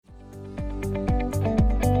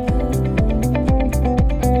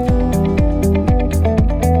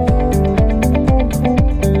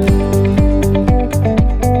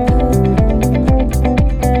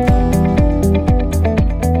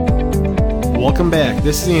Welcome back.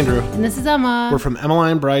 This is Andrew. And this is Emma. We're from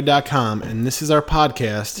EmmelineBride.com, and this is our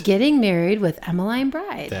podcast, Getting Married with Emmeline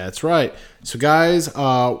Bride. That's right. So guys,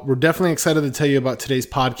 we're definitely excited to tell you about today's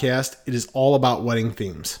podcast. It is all about wedding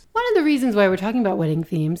themes. One of the reasons why we're talking about wedding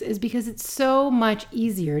themes is because it's so much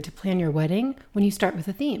easier to plan your wedding when you start with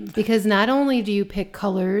a theme. Because not only do you pick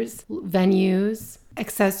colors, venues,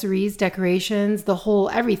 accessories, decorations, the whole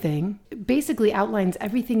everything, it basically outlines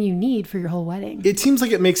everything you need for your whole wedding. It seems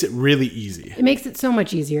like it makes it really easy. It makes it so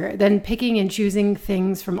much easier than picking and choosing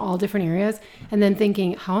things from all different areas and then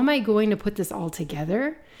thinking, how am I going to put this all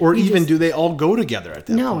together? Or even do they all go together at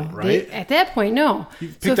that point, right? At that point, no.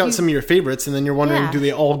 You've picked out some of your favorites and then you're wondering, do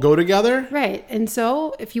they all go together? Right. And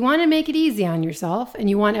so if you want to make it easy on yourself and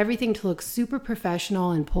you want everything to look super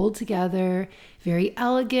professional and pulled together, very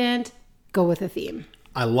elegant, go with a theme.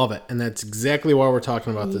 I love it. And that's exactly why we're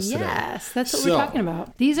talking about this today. Yes, that's what we're talking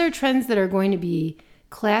about. These are trends that are going to be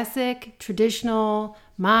classic, traditional,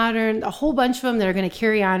 modern, a whole bunch of them that are going to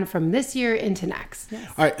carry on from this year into next. Yes.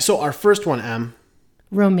 All right. So our first one, Em.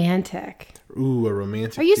 Romantic. Ooh, a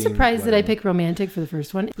romantic. Are you surprised that I picked romantic for the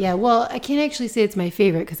first one? Yeah, well, I can't actually say it's my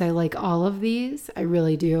favorite because I like all of these. I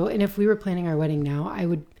really do. And if we were planning our wedding now,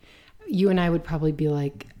 you and I would probably be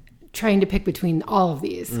like trying to pick between all of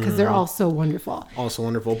these because they're all so wonderful. Also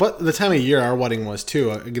wonderful. But the time of year our wedding was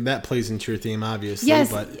too, that plays into your theme, obviously. Yes.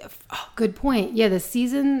 But... Oh, good point. Yeah, the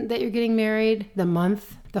season that you're getting married, the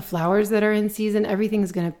month, the flowers that are in season,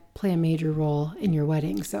 everything's going to play a major role in your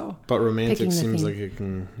wedding. So, but romantic seems like it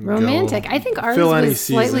can romantic. I think ours was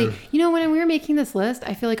slightly, season. When we were making this list,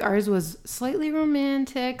 I feel like ours was slightly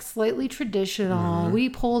romantic, slightly traditional. We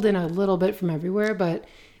pulled in a little bit from everywhere, but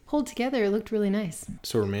pulled together, it looked really nice.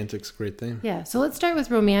 So romantic's a great thing. Yeah. So let's start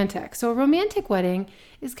with romantic. So a romantic wedding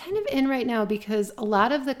is kind of in right now because a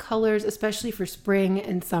lot of the colors, especially for spring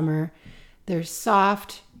and summer, they're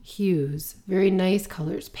soft hues, very nice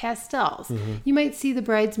colors, pastels. You might see the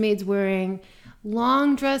bridesmaids wearing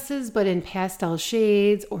long dresses, but in pastel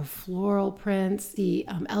shades or floral prints. The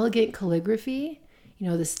elegant calligraphy.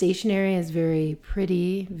 The stationery is very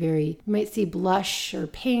pretty, you might see blush or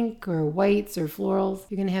pink or whites or florals.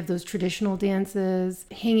 You're going to have those traditional dances,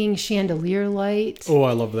 hanging chandelier light. Oh,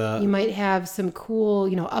 I love that. You might have some cool,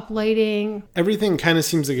 uplighting. Everything kind of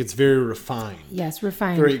seems like it's very refined. Yes,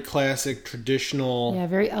 refined. Very classic, traditional. Yeah,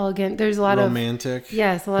 very elegant. There's a lot romantic.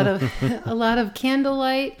 Yes, a lot of a lot of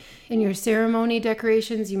candlelight. In your ceremony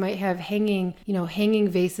decorations, you might have hanging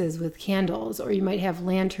vases with candles, or you might have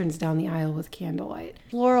lanterns down the aisle with candlelight.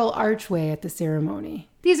 Floral archway at the ceremony.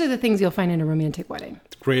 These are the things you'll find in a romantic wedding.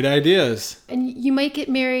 Great ideas. And you might get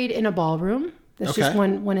married in a ballroom. That's just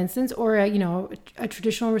one instance, or a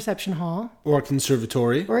traditional reception hall, or a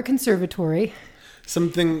conservatory,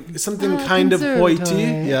 Something kind of hoity.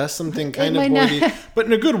 Yes, something kind of hoity. But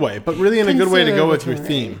in a good way. But really in a good way to go with your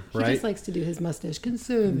theme, right? He just likes to do his mustache.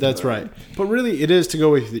 Conservatory. That's right. But really it is to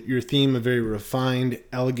go with your theme, a very refined,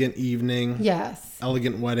 elegant evening. Yes.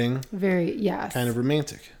 Elegant wedding. Very, yes. Kind of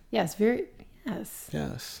romantic. Yes, very... Yes.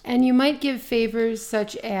 Yes. And you might give favors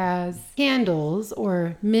such as candles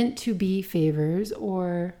or mint to be favors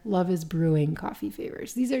or love is brewing coffee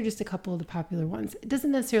favors. These are just a couple of the popular ones. It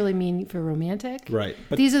doesn't necessarily mean for romantic. Right.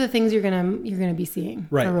 But these are the things you're gonna be seeing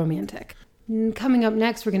for romantic. And coming up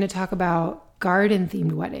next, we're going to talk about garden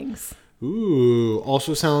themed weddings. Ooh,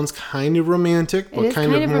 also sounds kind of romantic, but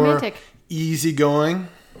kind of more romantic. Easygoing.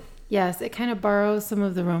 Yes, it kind of borrows some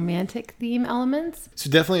of the romantic theme elements. So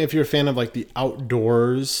definitely if you're a fan of like the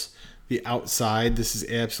outdoors, the outside, this is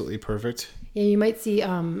absolutely perfect. Yeah, you might see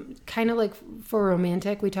kind of like for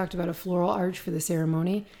romantic, we talked about a floral arch for the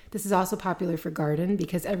ceremony. This is also popular for garden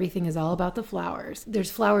because everything is all about the flowers.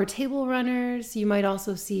 There's flower table runners. You might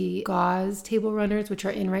also see gauze table runners, which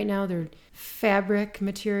are in right now. They're fabric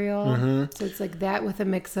material. So it's like that with a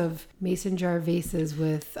mix of mason jar vases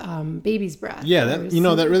with baby's breath. Yeah,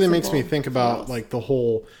 that really makes me think about like the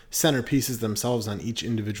whole centerpieces themselves on each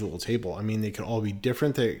individual table. I mean, they could all be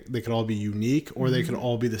different. They could all be unique, or they could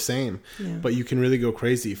all be the same. Yeah. But you can really go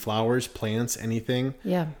crazy. Flowers, plants, anything.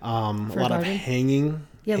 Yeah. A lot of hanging.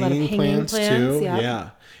 Yeah, a lot of hanging plants too.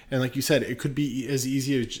 Yeah. And like you said, it could be as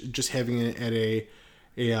easy as just having it at a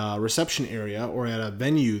reception area or at a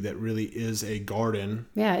venue that really is a garden.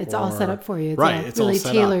 Yeah, it's all set up for you. It's really all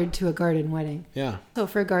set tailored up to a garden wedding. Yeah. So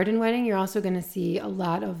for a garden wedding, you're also going to see a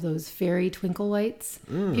lot of those fairy twinkle lights.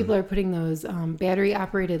 People are putting those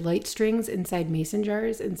battery-operated light strings inside mason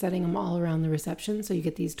jars and setting them all around the reception, so you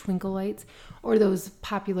get these twinkle lights. Or those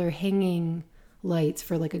popular hanging lights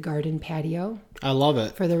for like a garden patio. I love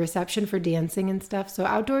it. For the reception, for dancing and stuff. So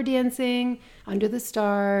outdoor dancing, under the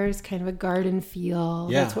stars, kind of a garden feel.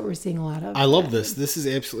 Yeah. That's what we're seeing a lot of. I love this. This is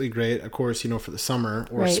absolutely great. Of course, for the summer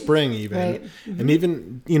or Right. spring even. Right. Mm-hmm. And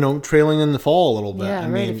even trailing in the fall a little bit. Yeah, I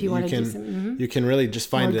right. mean, If you want to do some, you can really just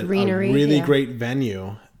find More a greenery, really yeah. great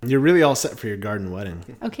venue. You're really all set for your garden wedding.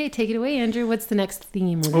 Okay, take it away, Andrew. What's the next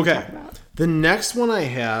theme we're going to talk about? The next one I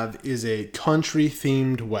have is a country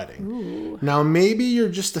themed wedding. Ooh. Now, maybe you're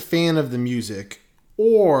just a fan of the music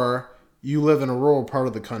or you live in a rural part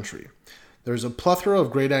of the country. There's a plethora of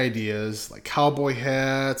great ideas like cowboy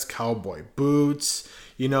hats, cowboy boots.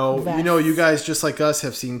 You Vests. guys just like us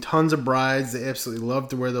have seen tons of brides. They absolutely love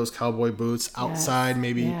to wear those cowboy boots outside.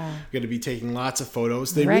 Maybe yeah. you're going to be taking lots of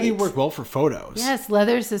photos. They Right. really work well for photos. Yes,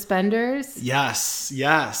 leather suspenders. Yes,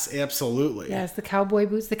 absolutely. Yes, the cowboy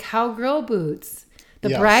boots, the cowgirl boots, the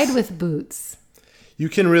Yes. bride with boots. You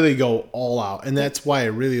can really go all out, and that's why I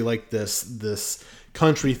really like this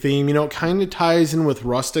country theme. It kind of ties in with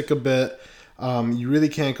rustic a bit. You really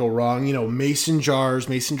can't go wrong. Mason jars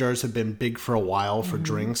have been big for a while for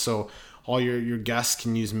drinks, so all your guests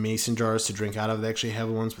can use mason jars to drink out of. They actually have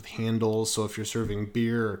ones with handles, so if you're serving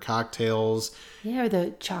beer or cocktails, Yeah, or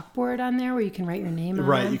the chalkboard on there where you can write your name on.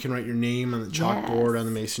 right, you can write your name on the chalkboard on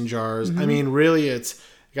the mason jars. Mm-hmm. I mean, really, it's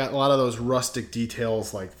got a lot of those rustic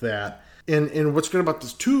details like that. And what's great about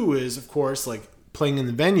this too is, of course, like playing in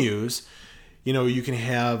the venues. You can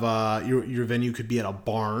have your venue could be at a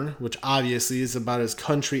barn, which obviously is about as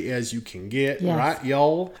country as you can get, Yes. right,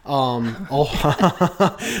 y'all?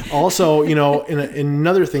 Also, and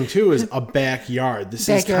another thing too is a backyard. This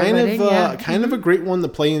Backyard is wedding, yeah. kind of a great one to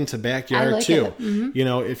play into backyard I like too. it.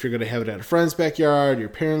 Mm-hmm. If you're going to have it at a friend's backyard, your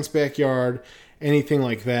parents' backyard, anything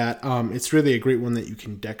like that, it's really a great one that you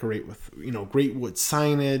can decorate with, great wood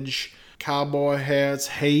signage. Cowboy hats,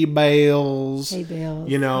 hay bales. Hay bales.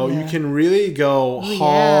 You yeah. can really go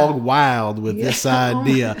yeah. wild with this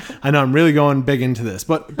idea. I know I'm really going big into this,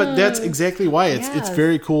 but that's exactly why it's Yes.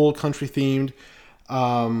 very cool, country themed.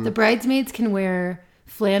 The bridesmaids can wear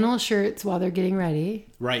flannel shirts while they're getting ready.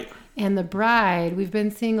 Right. And the bride, we've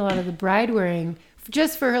been seeing a lot of the bride wearing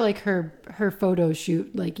just for her photo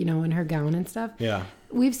shoot, in her gown and stuff. Yeah.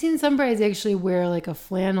 We've seen some brides actually wear like a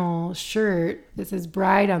flannel shirt that says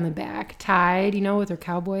bride on the back, tied, with her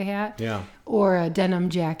cowboy hat. Yeah. Or a denim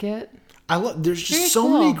jacket. There's just Very so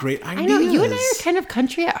cool. many great ideas. I know, you and I are kind of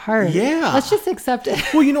country at heart. Yeah. Let's just accept it.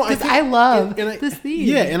 Well, I love this theme.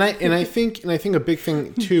 Yeah, and I think a big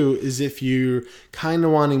thing too is if you're kind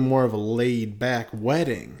of wanting more of a laid back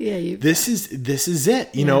wedding. Yeah, this is it.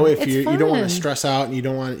 If it's you don't want fun. to stress out and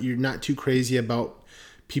you're not too crazy about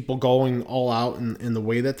people going all out in the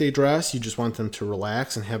way that they dress. You just want them to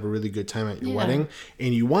relax and have a really good time at your wedding.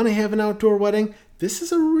 And you want to have an outdoor wedding. This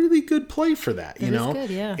is a really good play for that, That is good,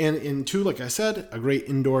 yeah. And two, like I said, a great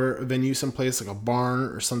indoor venue, someplace like a barn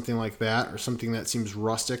or something like that, or something that seems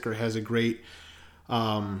rustic or has a great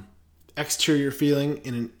exterior feeling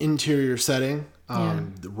in an interior setting.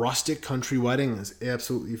 The rustic country wedding is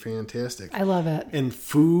absolutely fantastic. I love it. And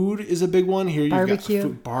food is a big one. Here Barbecue. you've got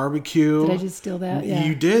food, barbecue. Did I just steal that? Yeah.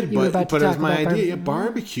 You did, You were about but to it was talk my about idea.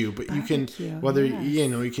 barbecue. Barbecue, but you can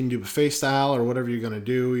Yes. you can do buffet style or whatever you're going to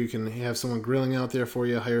do. You can have someone grilling out there for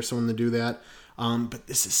you. Hire someone to do that. But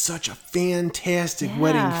this is such a fantastic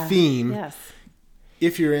wedding theme. Yes.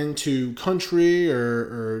 If you're into country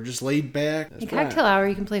or just laid back. In cocktail hour,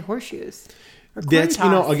 you can play horseshoes. Or corn That's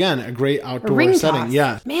toss. again a great Or outdoor ring setting. toss.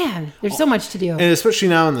 Yeah. Man, there's so much to do. And especially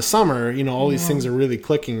now in the summer, all these things are really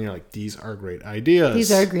clicking. You're like, these are great ideas.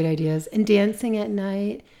 These are great ideas. And dancing at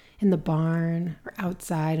night in the barn or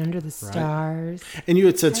outside under the stars. And you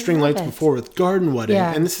had said string love lights it. before with garden wedding.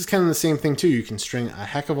 Yeah. And this is kind of the same thing too. You can string a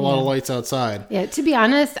heck of a lot of lights outside. Yeah, to be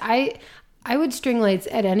honest, I would string lights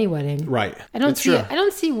at any wedding. Right. I don't It's see true. I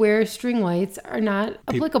don't see where string lights are not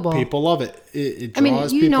applicable. People love it. It I mean,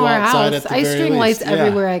 draws you people know our outside house. at the I very string least. lights Yeah.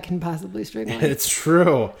 everywhere I can possibly string lights. It's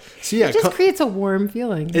true. So yeah, It just creates a warm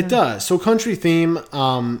feeling. it does. So country theme,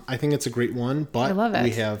 I think it's a great one, but I love it.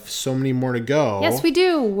 we have so many more to go. Yes, we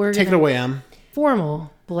do. We're Take it gonna away, Em.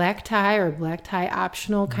 formal black tie or black tie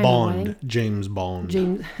optional kind of wedding. Bond. James Bond.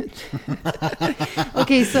 James.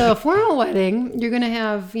 Okay, so a formal wedding, you're going to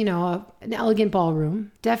have, an elegant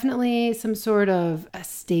ballroom. Definitely some sort of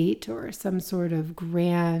estate or some sort of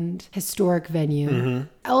grand historic venue. Mm-hmm.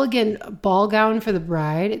 Elegant ball gown for the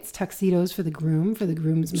bride. It's tuxedos for the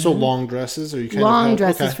groomsmen. So long dresses, or you kind long of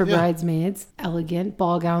dresses okay, for yeah. bridesmaids. Elegant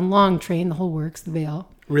ball gown, long train, the whole works, the veil.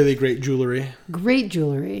 Really great jewelry. Great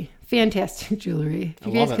jewelry. fantastic jewelry. If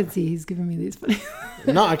you guys could see, he's giving me these funny.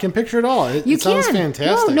 No, I can picture it all. It sounds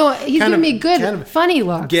fantastic. No, he's giving me good, funny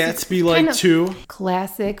looks. Gatsby-like too.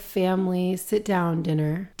 Classic family sit-down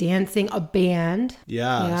dinner, dancing, a band.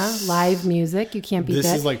 Yes. Yeah, live music. You can't beat that.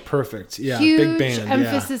 This is like perfect. Yeah, huge big band.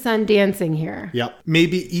 emphasis on dancing here. Yep.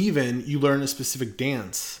 Maybe even you learn a specific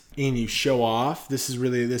dance. And you show off. This is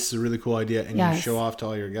a really cool idea. And you show off to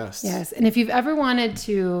all your guests. Yes. And if you've ever wanted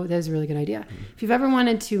to, that's a really good idea. If you've ever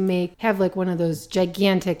wanted to have like one of those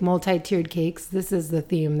gigantic multi-tiered cakes, this is the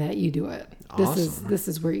theme that you do it. Awesome. This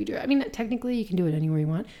is where you do it. I mean, technically you can do it anywhere you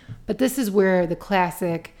want, but this is where the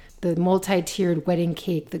classic, the multi-tiered wedding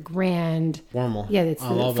cake, the grand formal. Yeah, it's the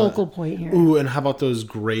focal point here. Ooh, and how about those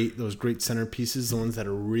great centerpieces, the ones that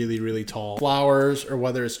are really, really tall, flowers, or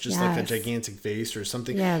whether it's just like a gigantic vase or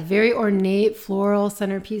something. Yeah, very ornate floral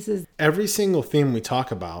centerpieces. Every single theme we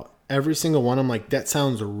talk about, every single one, I'm like, that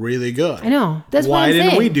sounds really good. I know. That's why what I'm didn't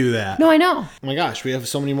saying. we do that? No, I know. Oh my gosh, we have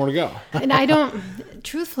so many more to go. And I don't.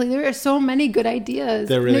 Truthfully, there are so many good ideas.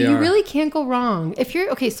 There really are. You really can't go wrong. If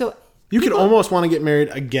you're okay, so. You could almost want to get married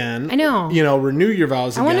again. I know. Renew your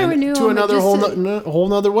vows again. I want to renew to another whole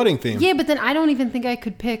nother wedding theme. Yeah, but then I don't even think I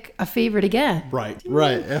could pick a favorite again. Right.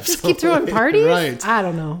 Absolutely. Just keep throwing parties? Right. I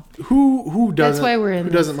don't know. Who doesn't? That's why we're in. Who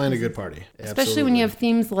doesn't mind a good party? Especially when you have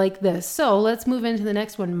themes like this. So let's move into the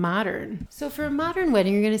next one, modern. So for a modern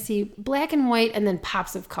wedding, you're going to see black and white and then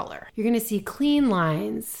pops of color. You're going to see clean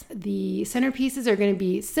lines. The centerpieces are going to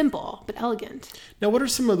be simple but elegant. Now, what are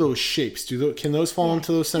some of those shapes? Can those fall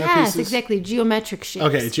into those centerpieces? Yes, exactly. Geometric shapes.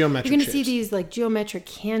 Okay, geometric You're going to see these like geometric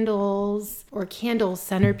candles or candle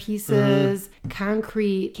centerpieces,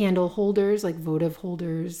 concrete candle holders like votive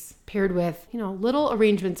holders paired with, little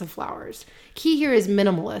arrangements of flowers. Key here is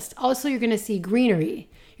minimalist. Also, you're going to see greenery.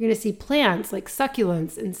 You're going to see plants like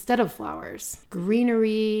succulents instead of flowers.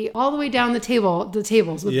 Greenery all the way down the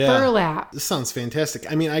tables with burlap. This sounds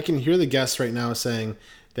fantastic. I mean, I can hear the guests right now saying,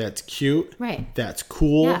 that's cute. Right. That's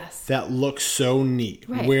cool. Yes. That looks so neat.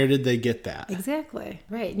 Right. Where did they get that? Exactly.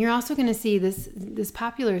 Right. And you're also going to see this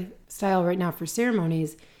popular style right now for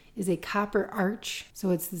ceremonies is a copper arch.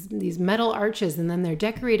 So it's these metal arches, and then they're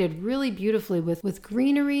decorated really beautifully with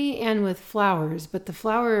greenery and with flowers. But the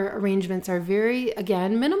flower arrangements are very,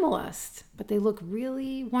 again, minimalist, but they look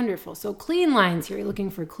really wonderful. So clean lines here. You're looking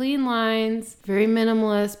for clean lines, very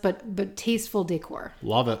minimalist, but tasteful decor.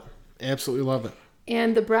 Love it. Absolutely love it.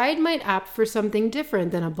 And the bride might opt for something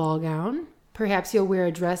different than a ball gown. Perhaps you'll wear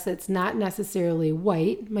a dress that's not necessarily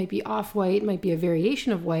white, might be off-white, might be a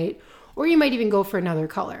variation of white, or you might even go for another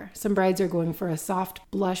color. Some brides are going for a soft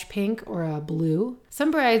blush pink or a blue.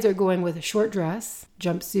 Some brides are going with a short dress,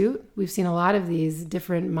 jumpsuit. We've seen a lot of these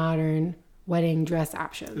different modern wedding dress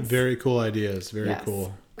options. Very cool ideas. Very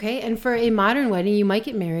cool. Okay, and for a modern wedding, you might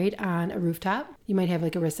get married on a rooftop. You might have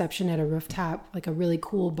like a reception at a rooftop, like a really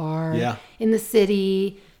cool bar in the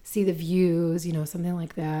city, see the views, something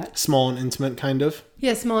like that. Small and intimate, kind of.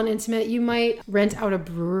 Yeah, small and intimate. You might rent out a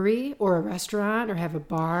brewery or a restaurant or have a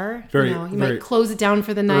bar. You might close it down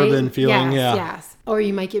for the night. Urban feeling, Yes. Or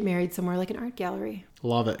you might get married somewhere like an art gallery.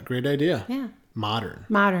 Love it. Great idea. Yeah. Modern.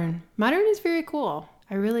 Modern is very cool.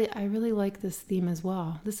 I really like this theme as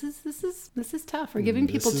well. This is tough. We're giving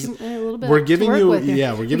people a little bit. We're giving to work with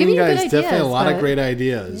here. We're giving you guys definitely a lot of great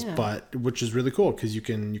ideas, but which is really cool because you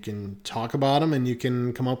can talk about them and you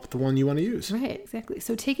can come up with the one you want to use. Right, exactly.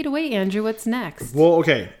 So take it away, Andrew. What's next? Well,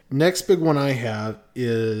 okay. Next big one I have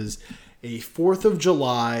is a 4th of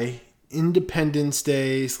July Independence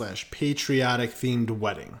Day / patriotic themed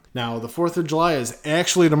wedding. Now, the 4th of July is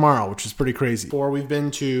actually tomorrow, which is pretty crazy. Before we've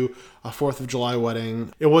been to a 4th of July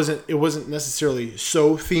wedding, it wasn't necessarily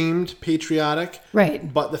so themed patriotic,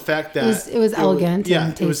 right? But the fact that it was elegant,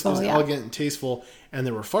 and tasteful, it was elegant and tasteful, and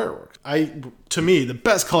there were fireworks. To me, the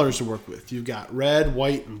best colors to work with. You've got red,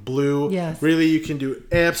 white, and blue. Yes. Really, you can do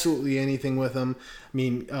absolutely anything with them. I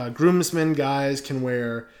mean, groomsmen guys can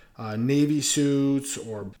wear navy suits,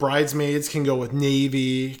 or bridesmaids can go with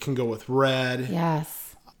navy, can go with red. Yes.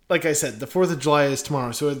 Like I said, the 4th of July is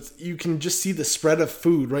tomorrow, so you can just see the spread of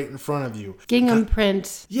food right in front of you. Gingham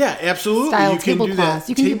print. Yeah, absolutely. Style tablecloths.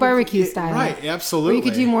 You can do barbecue style. Right, absolutely. Or you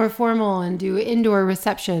could do more formal and do indoor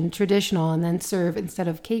reception, traditional, and then serve, instead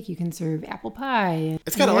of cake, you can serve apple pie.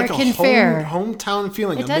 It's got American like a fare. hometown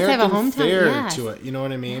feeling. It does have a hometown fare to it. You know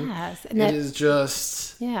what I mean? Yes. And it is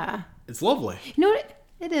just... Yeah. It's lovely. You know what?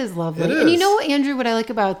 It is lovely. It is. And you know, Andrew, what I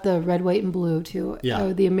like about the red, white, and blue, too,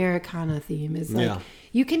 the Americana theme, is like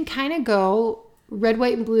you can kind of go red,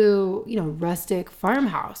 white, and blue, rustic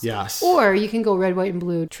farmhouse. Yes. Or you can go red, white, and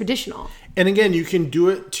blue traditional. And again, you can do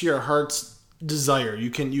it to your heart's desire. You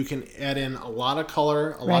can add in a lot of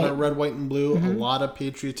color, a lot of red, white, and blue, a lot of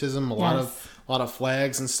patriotism, a lot of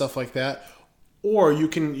flags and stuff like that. Or you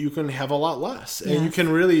can have a lot less, and you can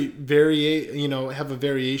really have a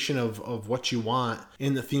variation of what you want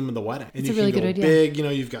in the theme of the wedding. And it's you a really can go good idea. big.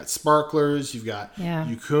 You've got sparklers. You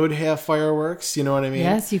could have fireworks. You know what I mean?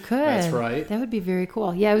 Yes, you could. That's right. That would be very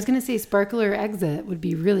cool. Yeah, I was going to say sparkler exit would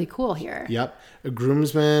be really cool here. Yep. A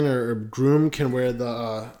groomsman or groom can wear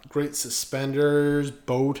the great suspenders,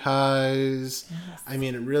 bow ties. Yes. I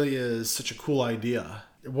mean, it really is such a cool idea.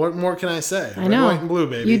 What more can I say? I know. Red, white, and blue,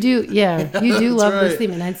 baby. You do, yeah. You do love this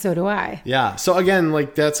theme, and so do I. Yeah. So again,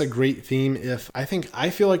 like that's a great theme. I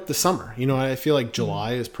feel like the summer. I feel like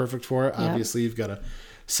July is perfect for it. Yep. Obviously, you've got a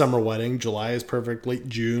summer wedding. July is perfect. Late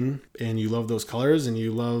June, and you love those colors, and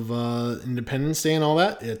you love Independence Day and all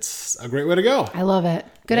that. It's a great way to go. I love it.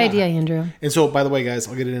 Good idea, Andrew. And so, by the way, guys,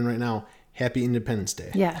 I'll get it in right now. Happy Independence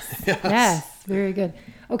Day. Yes. Yes. Very good.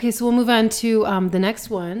 Okay, so we'll move on to the next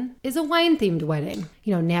one is a wine-themed wedding.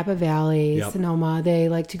 Napa Valley, Sonoma, they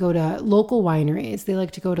like to go to local wineries. They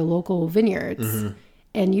like to go to local vineyards. Mm-hmm.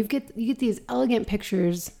 And you get these elegant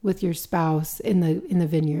pictures with your spouse in the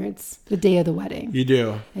vineyards the day of the wedding. You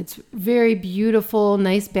do. It's very beautiful,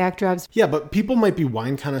 nice backdrops. Yeah, but people might be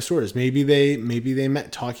wine connoisseurs. Maybe they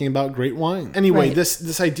met talking about great wine. Anyway,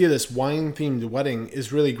 this idea, this wine themed wedding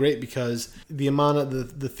is really great because the amount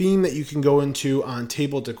of the theme that you can go into on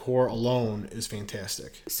table decor alone is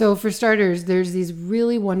fantastic. So for starters, there's these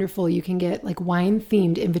really wonderful, you can get like wine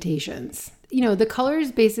themed invitations. The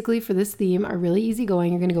colors basically for this theme are really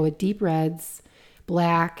easygoing. You're going to go with deep reds,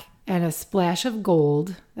 black, and a splash of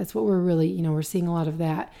gold. That's what we're really, we're seeing a lot of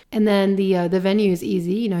that. And then the venue is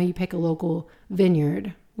easy. You pick a local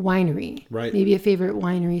vineyard, winery, right? Maybe a favorite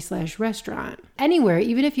winery / restaurant. Anywhere,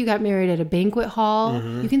 even if you got married at a banquet hall,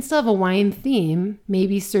 you can still have a wine theme.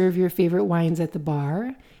 Maybe serve your favorite wines at the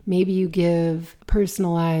bar. Maybe you give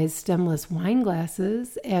personalized stemless wine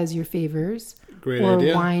glasses as your favors. Great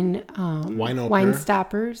idea. Wine opener. Wine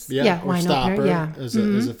stoppers. Yeah, wine stopper opener. Yeah. As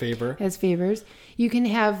a favor. As favors. You can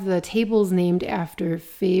have the tables named after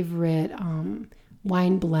favorite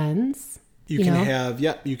wine blends. You can have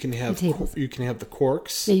the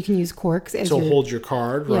corks. Yeah, you can use corks as hold your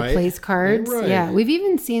card, right? Place cards. Right. Yeah, we've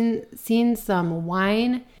even seen some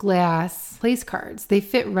wine glass place cards. They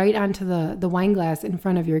fit right onto the wine glass in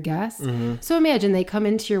front of your guests. Mm-hmm. So imagine they come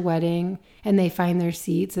into your wedding and they find their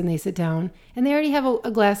seats and they sit down and they already have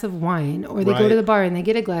a glass of wine, or they go to the bar and they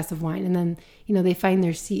get a glass of wine, and then they find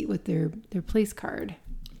their seat with their place card.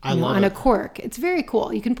 I love on it. A cork. It's very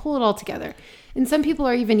cool. You can pull it all together. And some people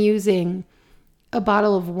are even using a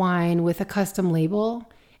bottle of wine with a custom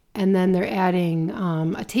label, and then they're adding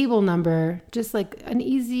a table number, just like an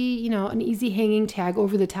easy hanging tag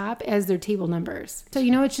over the top as their table numbers. So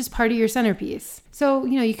it's just part of your centerpiece. So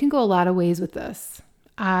you can go a lot of ways with this.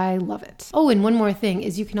 I love it. Oh, and one more thing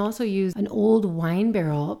is you can also use an old wine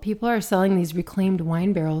barrel. People are selling these reclaimed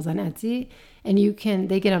wine barrels on Etsy, and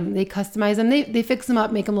they customize them, they fix them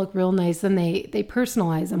up, make them look real nice, and they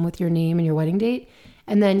personalize them with your name and your wedding date.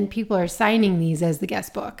 And then people are signing these as the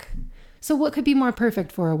guest book. So what could be more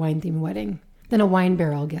perfect for a wine-themed wedding than a wine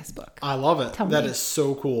barrel guest book? I love it. That is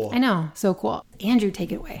so cool. I know. So cool. Andrew,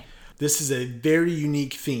 take it away. This is a very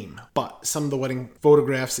unique theme, but some of the wedding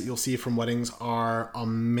photographs that you'll see from weddings are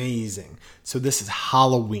amazing. So this is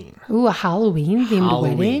Halloween. Ooh, a Halloween-themed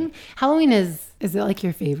wedding? Halloween is it like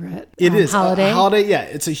your favorite It is. holiday? Holiday, yeah.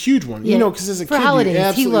 It's a huge one. Yeah. Because as a kid, holidays, you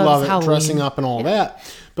absolutely love it, Halloween. dressing up and all that.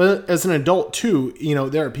 But as an adult, too,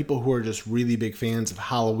 there are people who are just really big fans of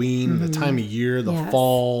Halloween, the time of year, the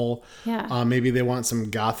fall. Yeah. Maybe they want some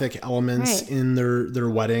gothic elements in their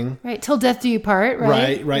wedding. Right. Till death do you part,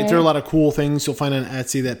 right? Right. There are a lot of cool things you'll find on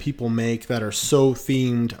Etsy that people make that are so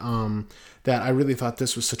themed that I really thought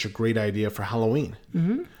this was such a great idea for Halloween.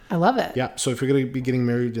 Mm-hmm. I love it. Yeah, so if you're going to be getting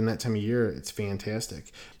married in that time of year, it's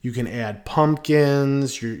fantastic. You can add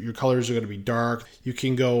pumpkins. Your colors are going to be dark. You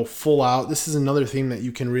can go full out. This is another theme that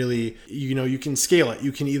you can really, you can scale it.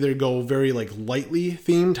 You can either go very lightly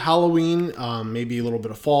themed Halloween, maybe a little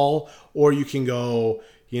bit of fall, or you can go,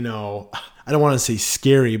 I don't want to say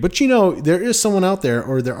scary, but there is someone out there,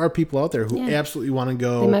 or there are people out there who absolutely want to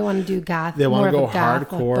go. They might want to do goth. They want to go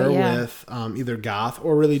hardcore with either goth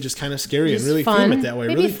or really just kind of scary and really theme it that way.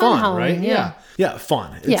 Maybe really fun, Halloween, right? Yeah,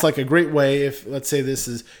 fun. It's like a great way if, let's say,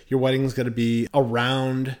 your wedding's going to be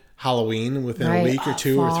around Halloween within a week or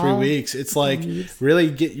 2 or 3 weeks. It's really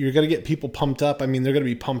you're going to get people pumped up. I mean, they're going to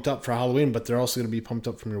be pumped up for Halloween, but they're also going to be pumped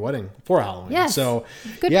up from your wedding for Halloween. Yes. So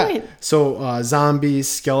good point. So zombies,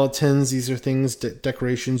 skeletons, these are things,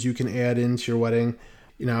 decorations you can add into your wedding.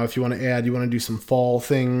 If you want to do some fall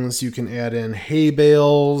things, you can add in hay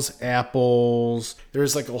bales, apples.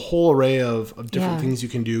 There's like a whole array of different things you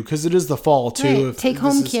can do because it is the fall too. Right. Take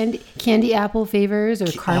home candy apple favors or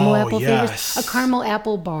caramel apple favors. A caramel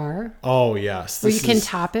apple bar. Oh yes. Where you can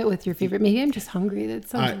top it with your favorite. Maybe I'm just hungry. That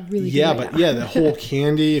sounds really good. Yeah, but the whole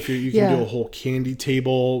candy. If you can do a whole candy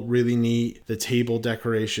table, really neat. The table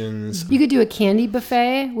decorations. You could do a candy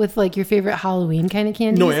buffet with like your favorite Halloween kind of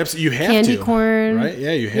candy. No, absolutely. You have candy corn. Right?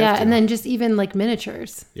 Yeah, you have to. Yeah, and then just even like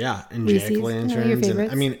miniatures. Yeah, and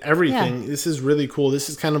jack-o'-lanterns. And everything. Yeah. This is really cool. This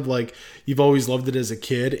is kind of like you've always loved it as a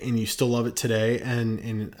kid and you still love it today.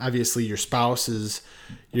 And obviously your spouse is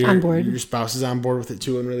on board. Your spouse is on board with it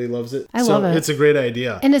too and really loves it. I love it. It's a great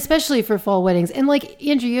idea. And especially for fall weddings. And like,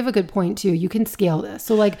 Andrew, you have a good point too. You can scale this.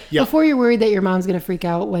 So like before you're worried that your mom's going to freak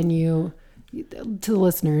out to the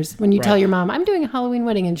listeners, when you tell your mom, I'm doing a Halloween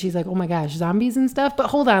wedding, and she's like, oh my gosh, zombies and stuff. But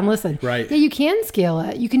hold on, listen. Right. Yeah, you can scale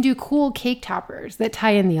it. You can do cool cake toppers that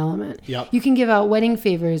tie in the element. Yep. You can give out wedding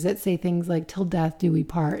favors that say things like, till death do we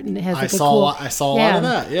part. And it has like I saw a lot of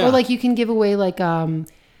that. Yeah. Or like you can give away like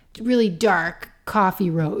really dark coffee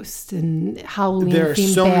roast and Halloween themed There are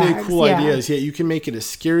so many bags. cool ideas. Yeah, you can make it as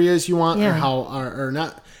scary as you want or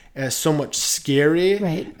not as so much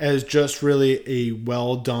scary as just really a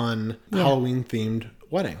well done Halloween themed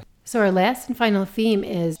wedding. So our last and final theme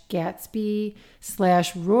is Gatsby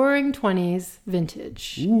 / Roaring 20s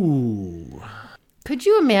vintage. Ooh. Could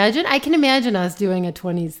you imagine? I can imagine us doing a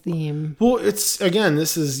 20s theme. Well, this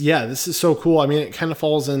is so cool. I mean, it kind of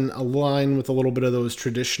falls in a line with a little bit of those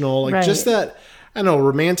traditional, just that, I don't know,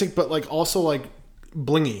 romantic, but like also like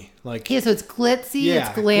blingy. Like so it's glitzy, it's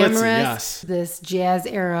glamorous. Glitzy, yes. This jazz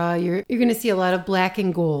era, you're going to see a lot of black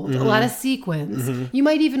and gold, a lot of sequins. You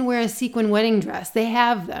might even wear a sequin wedding dress. They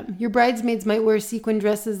have them. Your bridesmaids might wear sequin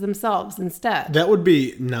dresses themselves instead. That would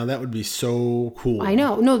be so cool. I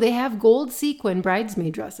know. No, they have gold sequin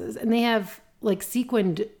bridesmaid dresses, and they have like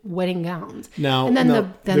sequined wedding gowns. Now, and then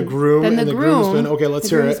the groomsmen. Okay,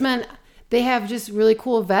 let's hear it. They have just really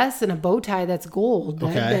cool vests and a bow tie that's gold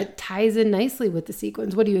that ties in nicely with the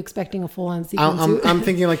sequins. What are you expecting, a full-on sequin suit? I'm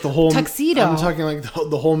thinking like the whole tuxedo. I'm talking like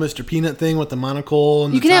the whole Mr. Peanut thing with the monocle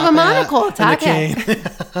and you can have a monocle, top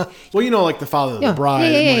hat. Well, like the father of the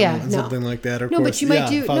bride, something like that. Of course, but you might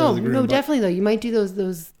do definitely though. You might do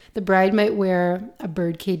those. The bride might wear a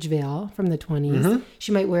birdcage veil from the 20s.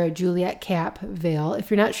 She might wear a Juliet cap veil. If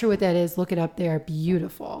you're not sure what that is, look it up. They are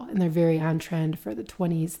beautiful and they're very on trend for the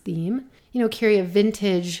 20s theme. Carry a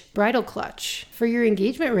vintage bridal clutch. For your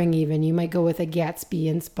engagement ring even, you might go with a Gatsby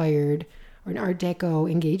inspired or an Art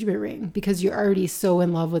Deco engagement ring because you're already so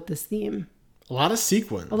in love with this theme. A lot of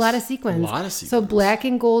sequins. So black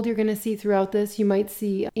and gold you're going to see throughout this. You might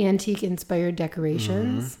see antique inspired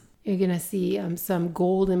decorations. You're going to see some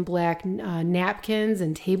gold and black napkins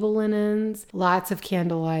and table linens, lots of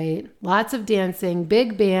candlelight, lots of dancing,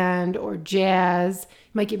 big band or jazz.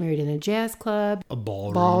 You might get married in a jazz club. A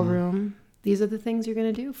ballroom. These are the things you're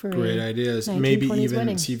going to do for great ideas. Maybe even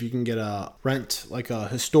wedding. See if you can get a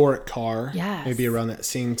historic car. Yes. Maybe around that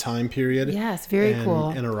same time period. Yes, very cool.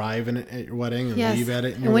 And arrive in it at your wedding and leave at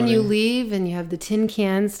it. And when you leave and you have the tin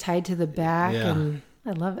cans tied to the back and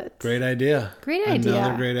I love it. Great idea.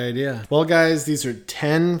 Another great idea. Well, guys, these are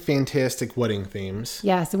 10 fantastic wedding themes.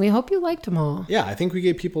 Yes, and we hope you liked them all. Yeah, I think we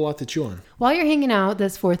gave people a lot to chew on. While you're hanging out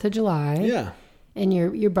this 4th of July. Yeah. And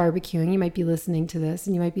you're barbecuing, you might be listening to this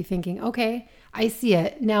and you might be thinking, okay, I see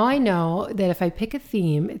it. Now I know that if I pick a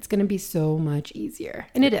theme, it's going to be so much easier.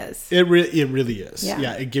 And it is. It really is.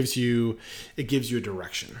 Yeah. It gives you a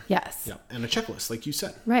direction. Yes. Yeah. And a checklist, like you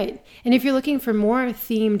said. Right. And if you're looking for more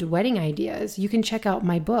themed wedding ideas, you can check out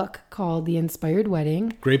my book called The Inspired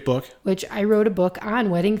Wedding. Great book. Which I wrote a book on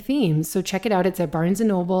wedding themes. So check it out. It's at Barnes &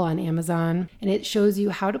 Noble on Amazon. And it shows you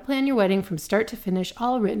how to plan your wedding from start to finish,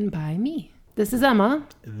 all written by me. This is Emma.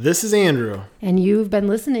 This is Andrew. And you've been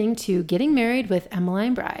listening to Getting Married with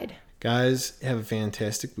Emmeline Bride. Guys, have a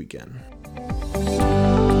fantastic weekend.